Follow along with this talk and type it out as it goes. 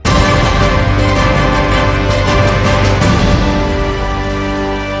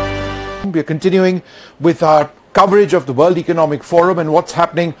welcome. We're continuing with our coverage of the World Economic Forum and what's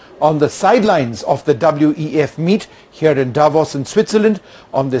happening on the sidelines of the WEF meet here in Davos in Switzerland.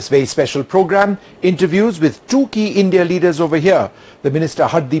 On this very special program, interviews with two key India leaders over here. The Minister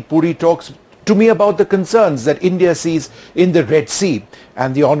Hardeep Puri talks to me about the concerns that India sees in the Red Sea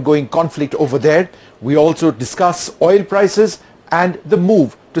and the ongoing conflict over there. We also discuss oil prices and the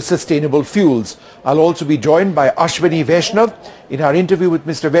move to sustainable fuels. I'll also be joined by Ashwini Vaishnav. In our interview with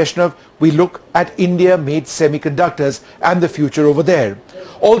Mr. Vaishnav, we look at India-made semiconductors and the future over there.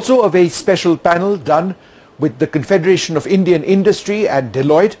 Also a very special panel done with the Confederation of Indian Industry and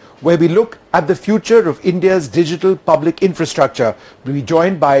Deloitte, where we look at the future of India's digital public infrastructure. We'll be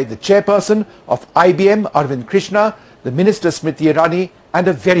joined by the chairperson of IBM, Arvind Krishna, the Minister Smriti Irani, and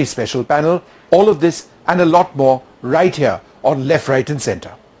a very special panel. All of this and a lot more right here on Left, Right and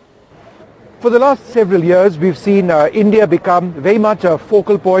Centre. For the last several years, we've seen India become very much a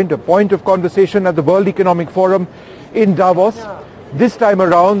focal point, a point of conversation at the World Economic Forum in Davos. This time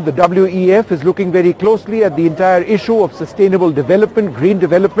around, the WEF is looking very closely at the entire issue of sustainable development, green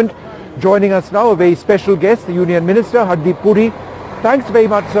development. Joining us now, a very special guest, the Union Minister, Hardeep Puri. Thanks very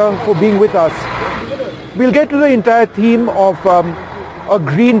much, sir, for being with us. We'll get to the entire theme of a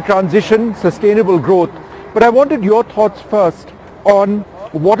green transition, sustainable growth. But I wanted your thoughts first on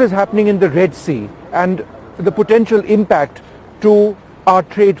what is happening in the Red Sea and the potential impact to our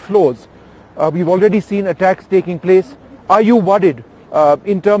trade flows. We've already seen attacks taking place. Are you worried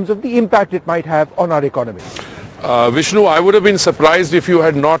in terms of the impact it might have on our economy? Vishnu, I would have been surprised if you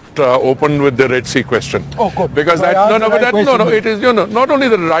had not opened with the Red Sea question. Oh, good. Because so it is not only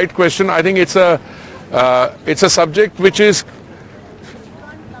the right question. I think it's a subject which is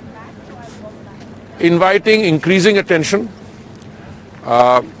inviting increasing attention,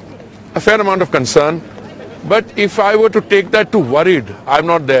 a fair amount of concern. But if I were to take that to worried, I'm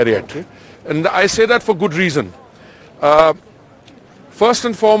not there yet. And I say that for good reason. First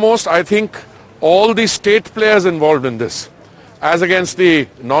and foremost, I think all the state players involved in this, as against the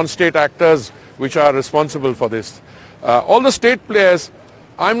non-state actors which are responsible for this, all the state players,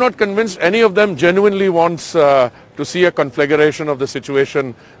 I'm not convinced any of them genuinely wants to see a conflagration of the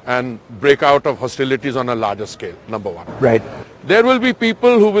situation and break out of hostilities on a larger scale, number one. Right. There will be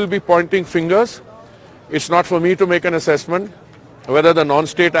people who will be pointing fingers. It's not for me to make an assessment whether the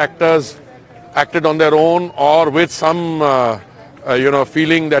non-state actors acted on their own or with some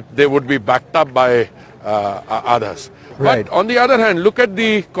feeling that they would be backed up by others. Right. But on the other hand, look at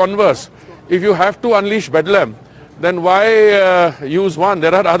the converse. If you have to unleash bedlam, then why use one?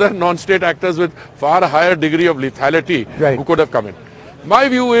 There are other non-state actors with far higher degree of lethality who could have come in. My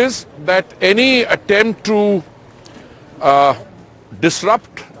view is that any attempt to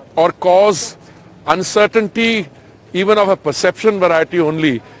disrupt or cause uncertainty, even of a perception variety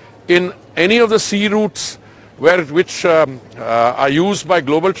only, in any of the sea routes which are used by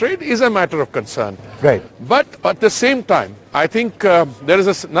global trade is a matter of concern. Right. But at the same time, I think there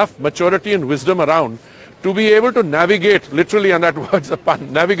is enough maturity and wisdom around to be able to navigate, literally, and that word's a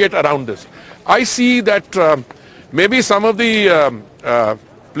pun, navigate around this. I see that maybe some of the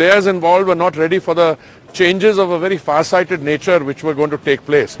players involved were not ready for the changes of a very far-sighted nature which were going to take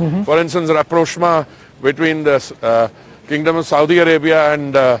place. Mm-hmm. For instance, rapprochement between the Kingdom of Saudi Arabia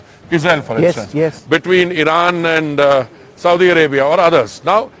and Israel, for instance. Yes. Between Iran and Saudi Arabia or others.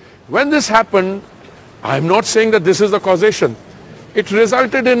 Now, when this happened, I'm not saying that this is the causation. It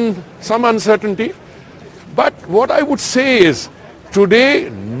resulted in some uncertainty. But what I would say is, today,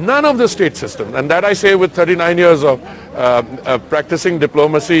 none of the state systems, and that I say with 39 years of practicing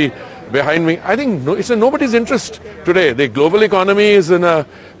diplomacy behind me, I think it's in nobody's interest today. The global economy is in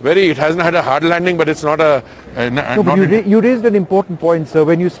it hasn't had a hard landing, but it's not you raised an important point, sir,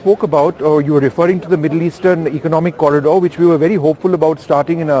 when you spoke about, or you were referring to the Middle Eastern Economic Corridor, which we were very hopeful about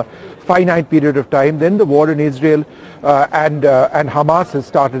starting in a finite period of time. Then the war in Israel and Hamas has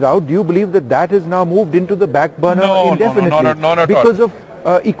started out. Do you believe that has now moved into the back burner indefinitely? No, not at because of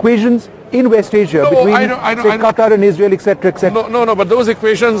equations in West Asia between Qatar and Israel, etc., etc. No, but those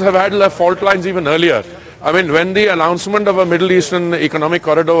equations have had fault lines even earlier. I mean, when the announcement of a Middle Eastern Economic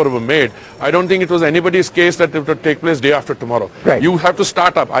Corridor were made, I don't think it was anybody's case that it would take place day after tomorrow. Right. You have to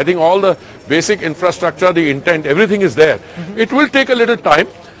start up. I think all the basic infrastructure, the intent, everything is there. Mm-hmm. It will take a little time,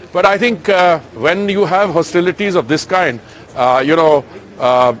 but I think when you have hostilities of this kind, drone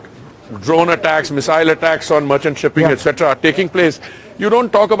attacks, missile attacks on merchant shipping, etc. are taking place, you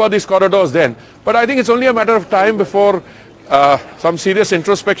don't talk about these corridors then. But I think it's only a matter of time before some serious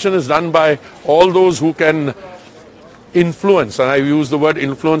introspection is done by all those who can influence, and I use the word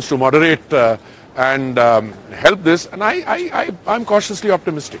influence to moderate and help this, and I'm cautiously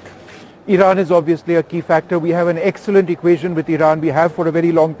optimistic. Iran is obviously a key factor. We have an excellent equation with Iran. We have for a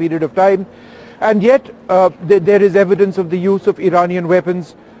very long period of time. And yet there is evidence of the use of Iranian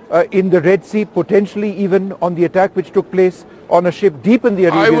weapons in the Red Sea, potentially even on the attack which took place on a ship deep in the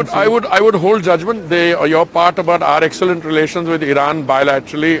Arabian Sea. I would hold judgment. Your part about our excellent relations with Iran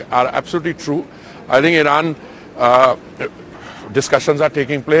bilaterally are absolutely true. I think Iran discussions are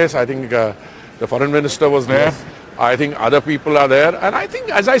taking place. I think the foreign minister was there. Yes. I think other people are there. And I think,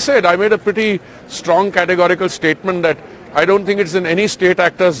 as I said, I made a pretty strong categorical statement that I don't think it's in any state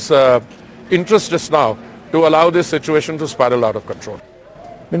actor's interest just now to allow this situation to spiral out of control.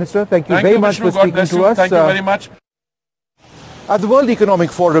 Minister, thank you very much for speaking to us. Thank you very much. At the World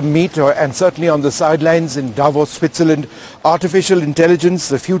Economic Forum meet, and certainly on the sidelines in Davos, Switzerland, artificial intelligence,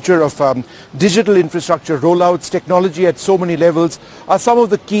 the future of digital infrastructure rollouts, technology at so many levels are some of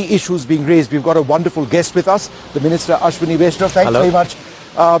the key issues being raised. We've got a wonderful guest with us, the Minister Ashwini Vaishnaw. Thanks very much.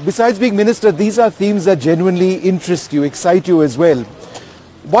 Besides being Minister, these are themes that genuinely interest you, excite you as well.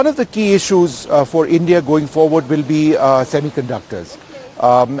 One of the key issues for India going forward will be semiconductors.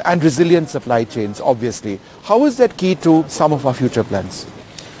 And resilient supply chains, obviously. How is that key to some of our future plans?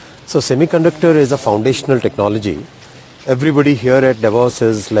 So semiconductor is a foundational technology. Everybody here at Davos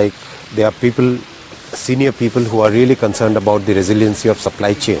is like, there are people, senior people who are really concerned about the resiliency of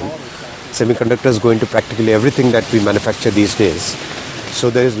supply chain. Semiconductors go into practically everything that we manufacture these days. So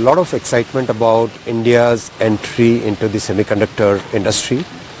there is a lot of excitement about India's entry into the semiconductor industry.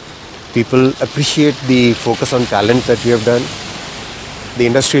 People appreciate the focus on talent that we have done. The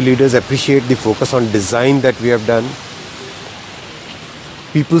industry leaders appreciate the focus on design that we have done.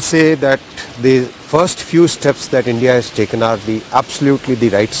 People say that the first few steps that India has taken are absolutely the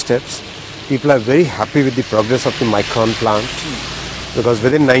right steps. People are very happy with the progress of the Micron plant because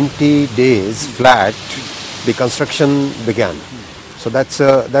within 90 days flat, the construction began. So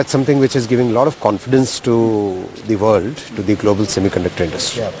that's something which is giving a lot of confidence to the world, to the global semiconductor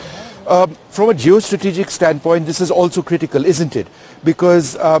industry. Yeah. From a geostrategic standpoint, this is also critical, isn't it?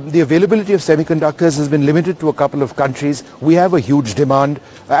 Because the availability of semiconductors has been limited to a couple of countries. We have a huge demand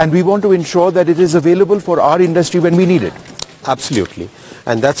and we want to ensure that it is available for our industry when we need it. Absolutely.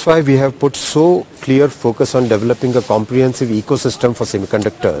 And that's why we have put so clear focus on developing a comprehensive ecosystem for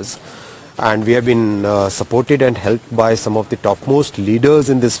semiconductors. And we have been supported and helped by some of the topmost leaders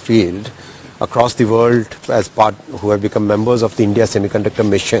in this field across the world who have become members of the India Semiconductor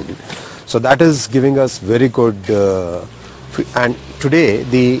Mission. So that is giving us very good, and today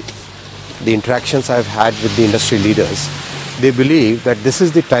the interactions I've had with the industry leaders, they believe that this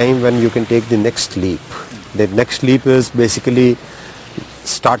is the time when you can take the next leap. The next leap is basically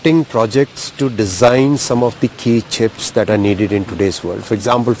starting projects to design some of the key chips that are needed in today's world. For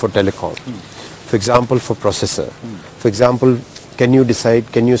example, for telecom, for example, for processor, for example, can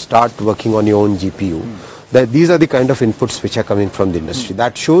you start working on your own GPU? These are the kind of inputs which are coming from the industry.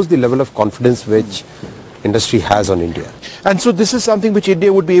 That shows the level of confidence which industry has on India. And so this is something which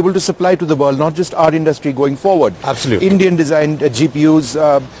India would be able to supply to the world, not just our industry going forward. Absolutely. Indian designed GPUs,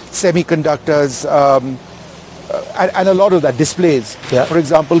 semiconductors, and a lot of that, displays, for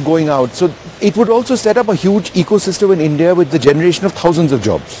example, going out. So it would also set up a huge ecosystem in India with the generation of thousands of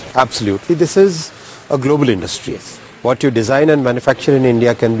jobs. Absolutely. This is a global industry. What you design and manufacture in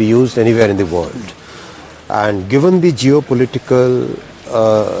India can be used anywhere in the world. And given the geopolitical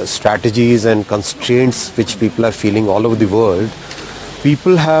strategies and constraints which people are feeling all over the world,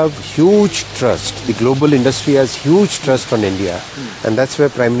 people have huge trust. The global industry has huge trust on India. And that's where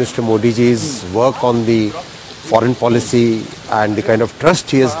Prime Minister Modi ji's work on the foreign policy and the kind of trust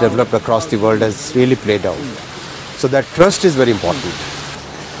he has developed across the world has really played out. So that trust is very important.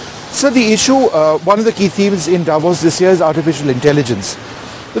 So the issue, one of the key themes in Davos this year is artificial intelligence.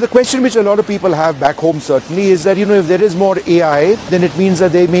 But the question which a lot of people have back home certainly is that, if there is more AI, then it means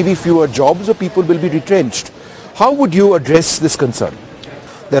that there may be fewer jobs or people will be retrenched. How would you address this concern?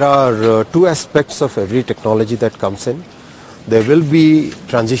 There are two aspects of every technology that comes in. There will be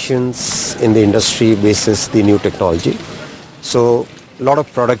transitions in the industry basis the new technology. So a lot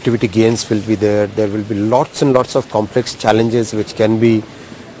of productivity gains will be there. There will be lots and lots of complex challenges which can be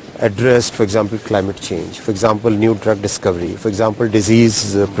addressed, for example, climate change, for example, new drug discovery, for example,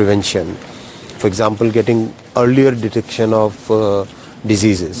 disease prevention, for example, getting earlier detection of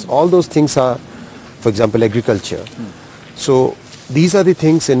diseases. All those things are, for example, agriculture. So these are the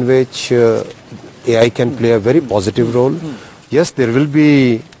things in which AI can play a very positive role. Yes, there will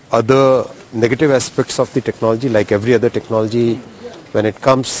be other negative aspects of the technology, like every other technology. When it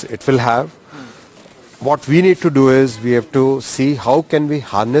comes, it will have. What we need to do is we have to see how can we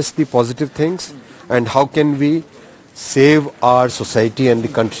harness the positive things and how can we save our society and the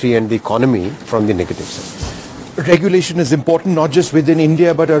country and the economy from the negative side. Regulation is important not just within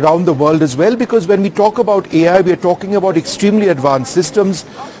India but around the world as well, because when we talk about AI, we are talking about extremely advanced systems.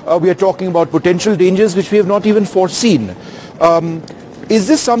 We are talking about potential dangers which we have not even foreseen. Is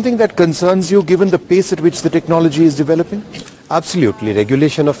this something that concerns you given the pace at which the technology is developing? Absolutely.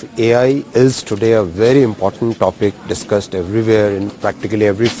 Regulation of AI is today a very important topic discussed everywhere in practically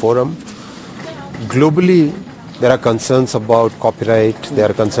every forum. Globally, there are concerns about copyright, there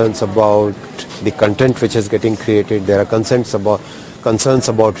are concerns about the content which is getting created, there are concerns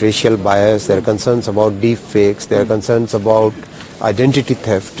about racial bias, there are concerns about deep fakes, there are concerns about identity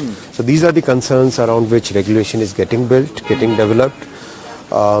theft. So these are the concerns around which regulation is getting built, getting developed.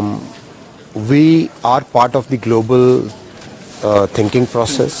 We are part of the global thinking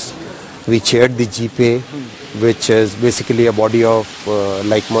process. We chaired the GPay, which is basically a body of a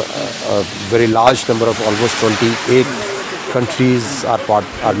very large number of almost 28 countries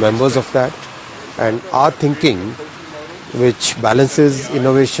are members of that. And our thinking, which balances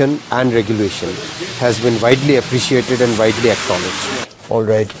innovation and regulation, has been widely appreciated and widely acknowledged. All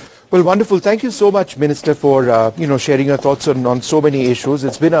right. Well, wonderful. Thank you so much, Minister, for sharing your thoughts on so many issues.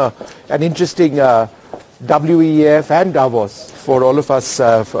 It's been an interesting WEF and Davos for all of us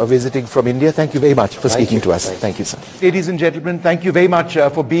visiting from India. Thank you very much for speaking to us. Thank you, sir. Ladies and gentlemen, thank you very much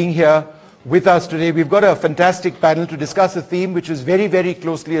for being here with us today. We've got a fantastic panel to discuss a theme which is very, very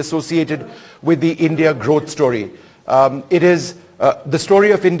closely associated with the India growth story. It is the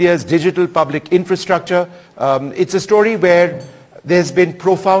story of India's digital public infrastructure. It's a story where there's been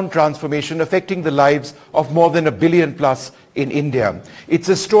profound transformation affecting the lives of more than 1 billion plus in India. It's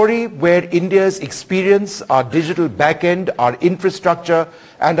a story where India's experience, our digital backend, our infrastructure,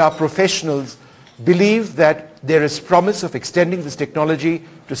 and our professionals believe that there is promise of extending this technology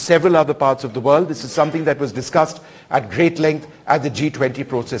to several other parts of the world. This is something that was discussed at great length at the G20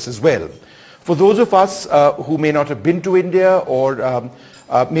 process as well. For those of us who may not have been to India or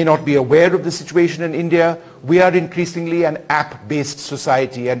may not be aware of the situation in India, we are increasingly an app-based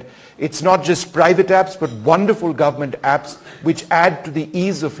society, and it's not just private apps but wonderful government apps which add to the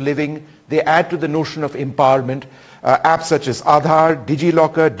ease of living. They add to the notion of empowerment. Apps such as Aadhaar,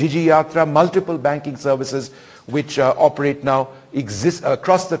 DigiLocker, DigiYatra, multiple banking services which operate now exist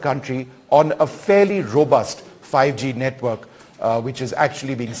across the country on a fairly robust 5G network which is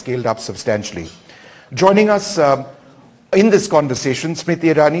actually being scaled up substantially. Joining us in this conversation,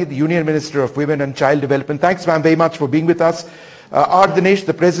 Smriti Irani, the Union Minister of Women and Child Development. Thanks, ma'am, very much for being with us. R. Dinesh,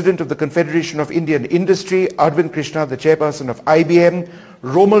 the President of the Confederation of Indian Industry. Arvind Krishna, the Chairperson of IBM.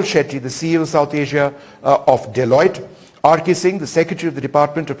 Romal Shetty, the CEO South Asia of Deloitte. R.K. Singh, the Secretary of the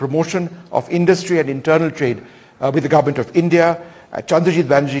Department of Promotion of Industry and Internal Trade with the Government of India. Chandrajit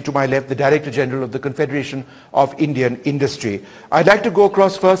Banerjee, to my left, the Director General of the Confederation of Indian Industry. I'd like to go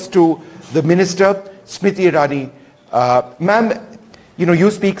across first to the Minister, Smriti Irani. Ma'am, you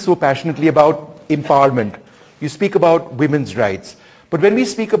speak so passionately about empowerment. You speak about women's rights. But when we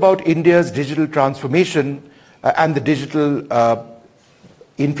speak about India's digital transformation and the digital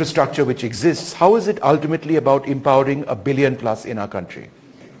infrastructure which exists, how is it ultimately about empowering 1 billion plus in our country?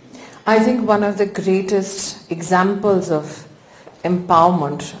 I think one of the greatest examples of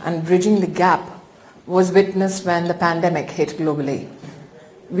empowerment and bridging the gap was witnessed when the pandemic hit globally.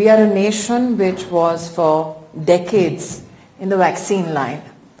 We are a nation which was for decades in the vaccine line.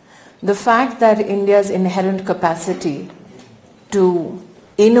 The fact that India's inherent capacity to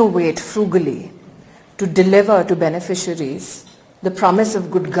innovate frugally, to deliver to beneficiaries the promise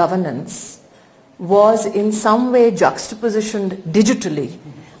of good governance, was in some way juxtapositioned digitally,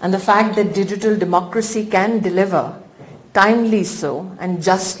 and the fact that digital democracy can deliver timely so and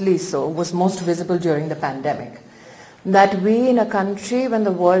justly so was most visible during the pandemic. That we in a country when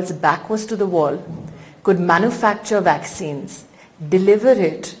the world's back was to the wall could manufacture vaccines, deliver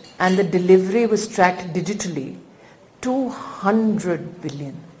it, and the delivery was tracked digitally, 200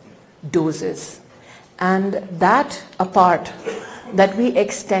 billion doses. And that apart, that we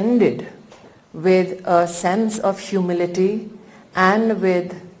extended with a sense of humility and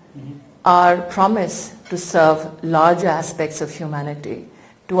with our promise to serve large aspects of humanity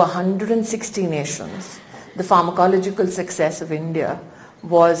to 160 nations. The pharmacological success of India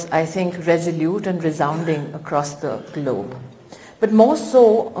was, I think, resolute and resounding across the globe. But more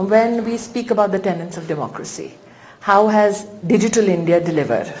so when we speak about the tenets of democracy. How has Digital India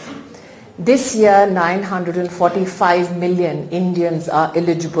delivered? This year, 945 million Indians are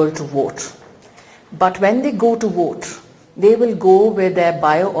eligible to vote. But when they go to vote, they will go with their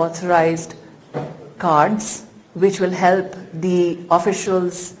bio-authorized cards, which will help the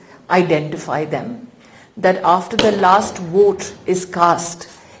officials identify them. that after the last vote is cast,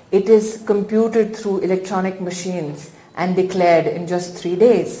 it is computed through electronic machines and declared in just 3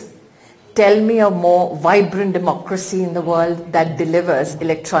 days. Tell me a more vibrant democracy in the world that delivers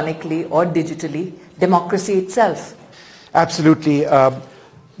electronically or digitally democracy itself. Absolutely.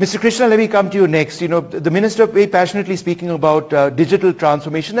 Mr. Krishna, let me come to you next. You know, the Minister very passionately speaking about digital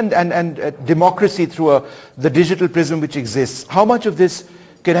transformation and democracy through the digital prism which exists. How much of this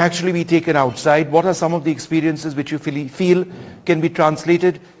can actually be taken outside? What are some of the experiences which you feel can be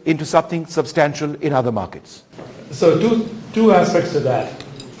translated into something substantial in other markets? So two aspects to that.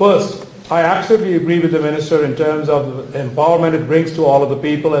 First, I absolutely agree with the Minister in terms of the empowerment it brings to all of the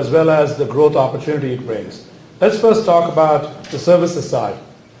people as well as the growth opportunity it brings. Let's first talk about the services side.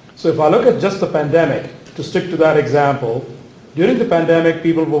 So if I look at just the pandemic, to stick to that example, during the pandemic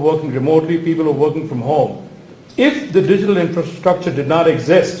people were working remotely, people were working from home. If the digital infrastructure did not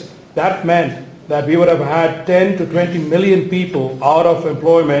exist, that meant that we would have had 10 to 20 million people out of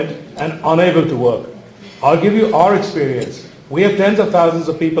employment and unable to work. I'll give you our experience. We have tens of thousands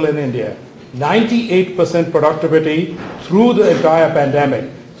of people in India, 98% productivity through the entire pandemic,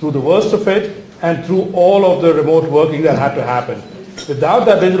 through the worst of it and through all of the remote working that had to happen. Without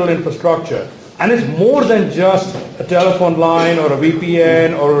that digital infrastructure, and it's more than just a telephone line or a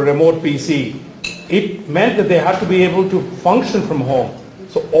VPN or a remote PC, it meant that they had to be able to function from home.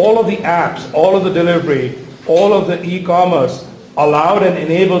 So all of the apps, all of the delivery, all of the e-commerce allowed and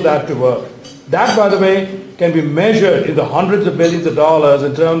enabled that to work. That, by the way, can be measured in the hundreds of billions of dollars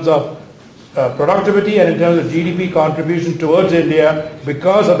in terms of productivity and in terms of GDP contribution towards India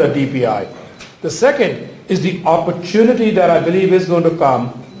because of the DPI. The second is the opportunity that I believe is going to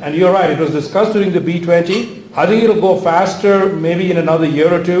come. And you're right, it was discussed during the B20. I think it'll go faster maybe in another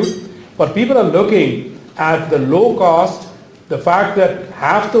year or two. But people are looking at the low cost, the fact that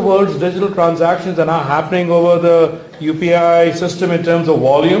half the world's digital transactions are now happening over the UPI system in terms of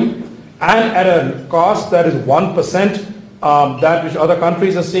volume and at a cost that is 1% that which other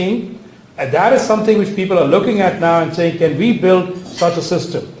countries are seeing. And that is something which people are looking at now and saying, can we build such a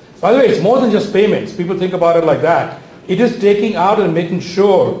system? By the way, it's more than just payments. People think about it like that. It is taking out and making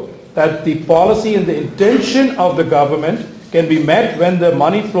sure that the policy and the intention of the government can be met when the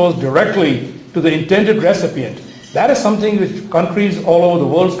money flows directly to the intended recipient. That is something which countries all over the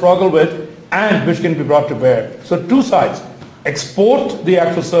world struggle with and which can be brought to bear. So two sides. Export the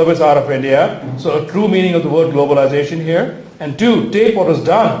actual service out of India, so a true meaning of the word globalization here. And two, take what was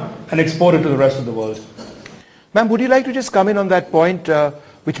done and export it to the rest of the world. Ma'am, would you like to just come in on that point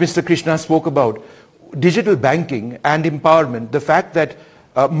which Mr. Krishna spoke about? Digital banking and empowerment, the fact that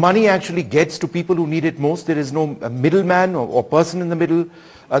money actually gets to people who need it most. There is no middleman or person in the middle.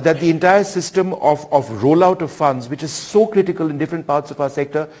 That the entire system of rollout of funds, which is so critical in different parts of our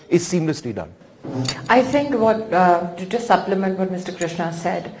sector, is seamlessly done. I think to just supplement what Mr. Krishna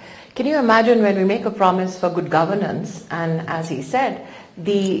said, can you imagine when we make a promise for good governance and as he said,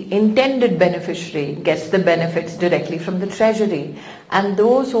 the intended beneficiary gets the benefits directly from the treasury, and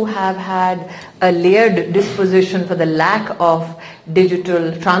those who have had a layered disposition for the lack of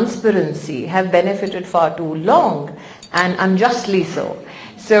digital transparency have benefited far too long and unjustly so.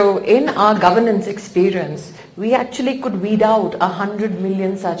 So in our governance experience, we actually could weed out 100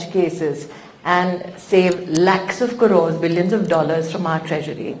 million such cases and save lakhs of crores, billions of dollars from our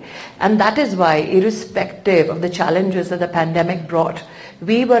treasury. And that is why, irrespective of the challenges that the pandemic brought,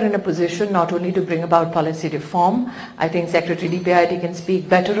 we were in a position not only to bring about policy reform, I think Secretary DPIT can speak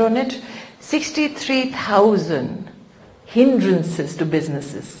better on it, 63,000 hindrances to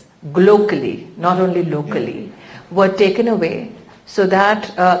businesses globally, not only locally, were taken away so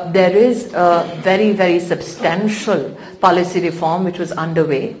that there is a very, very substantial policy reform which was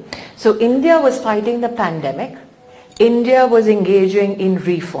underway. So India was fighting the pandemic, India was engaging in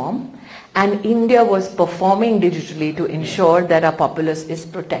reform, and India was performing digitally to ensure that our populace is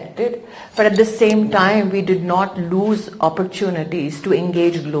protected. But at the same time, we did not lose opportunities to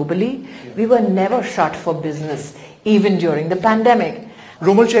engage globally. We were never shut for business, even during the pandemic.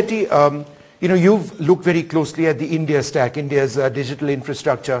 Romal Shetty, you've looked very closely at the India stack, India's digital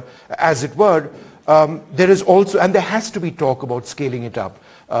infrastructure, as it were. There is also, and there has to be talk about scaling it up.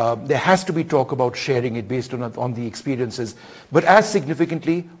 There has to be talk about sharing it based on the experiences, but as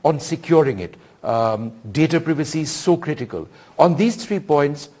significantly on securing it. Data privacy is so critical. On these 3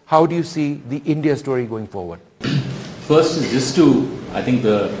 points, how do you see the India story going forward? First is just I think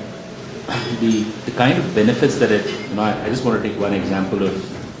the kind of benefits that I just want to take one example of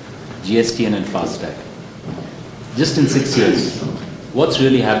GSTN and FASTag. Just in 6 years, what's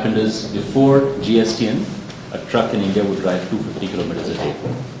really happened is before GSTN, a truck in India would drive 250 kilometers a day.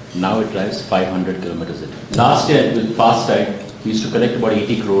 Now it drives 500 kilometers a day. Last year with FASTag, we used to collect about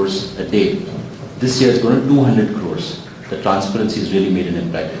 80 crores a day. This year it's going to 200 crores. The transparency has really made an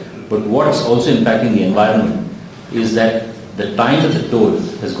impact. But what's also impacting the environment is that the time of the toll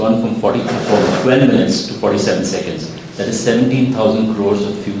has gone from 12 minutes to 47 seconds. That is 17,000 crores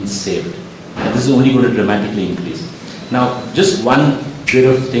of fuel saved. And this is only going to dramatically increase. Now, just one bit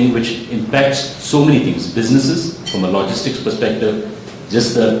of thing which impacts so many things. Businesses, from a logistics perspective,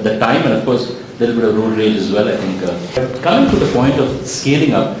 just the time, and of course, a little bit of road rage as well, I think. Coming to the point of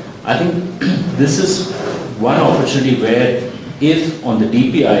scaling up, I think this is one opportunity where if on the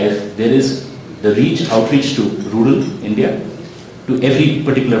DPI, there is the outreach to rural India, to every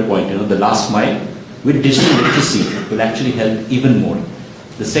particular point, the last mile, with digital literacy will actually help even more.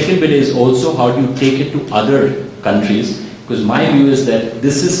 The second bit is also how do you take it to other countries, because my view is that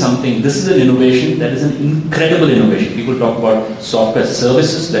this is an innovation that is an incredible innovation. People talk about software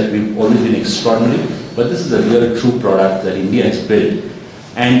services that we've always been extraordinary, but this is a real true product that India has built.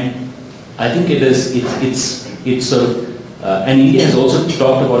 And I think it's sort of, and India has also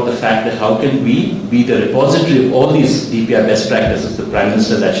talked about the fact that how can we be the repository of all these DPI best practices. The Prime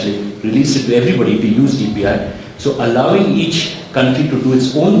Minister has actually released it to everybody to use DPI. So allowing each country to do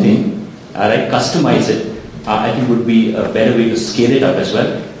its own thing, customize it, I think would be a better way to scale it up as well.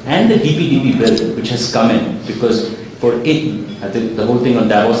 And the DPDP bill, which has come in, because for it, I think the whole thing on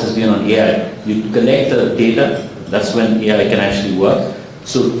Davos has been on AI. You collect the data, that's when AI can actually work.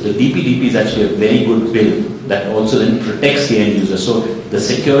 So the DPDP is actually a very good bill that also then protects the end user. So the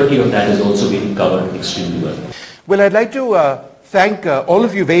security of that has also been covered extremely well. Well, I'd like to thank all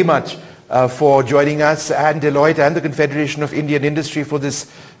of you very much for joining us, and Deloitte and the Confederation of Indian Industry for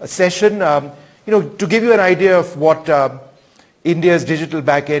this session. To give you an idea of what India's digital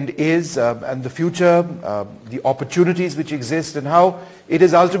backend is and the future, the opportunities which exist, and how it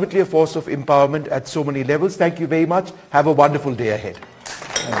is ultimately a force of empowerment at so many levels. Thank you very much. Have a wonderful day ahead.